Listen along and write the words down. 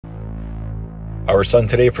Our sun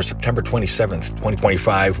today for September 27th,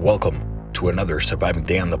 2025. Welcome to another surviving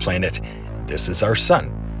day on the planet. This is our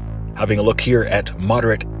sun. Having a look here at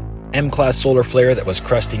moderate M-class solar flare that was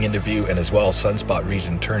cresting into view, and as well sunspot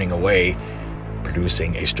region turning away,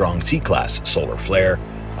 producing a strong C-class solar flare.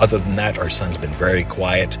 Other than that, our sun's been very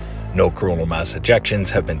quiet. No coronal mass ejections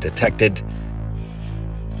have been detected.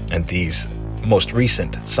 And these most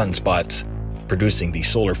recent sunspots producing these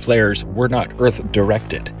solar flares were not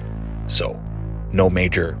Earth-directed. So, no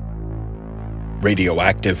major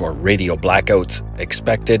radioactive or radio blackouts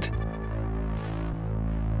expected.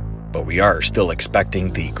 But we are still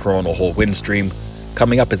expecting the coronal hole wind stream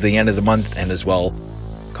coming up at the end of the month, and as well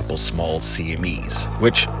a couple small CMEs,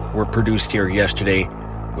 which were produced here yesterday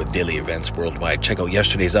with daily events worldwide. Check out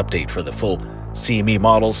yesterday's update for the full CME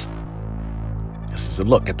models. This is a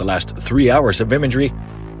look at the last 3 hours of imagery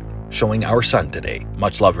showing our sun today.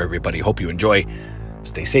 Much love, everybody. Hope you enjoy.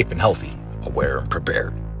 Stay safe and healthy, aware and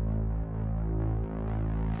prepared.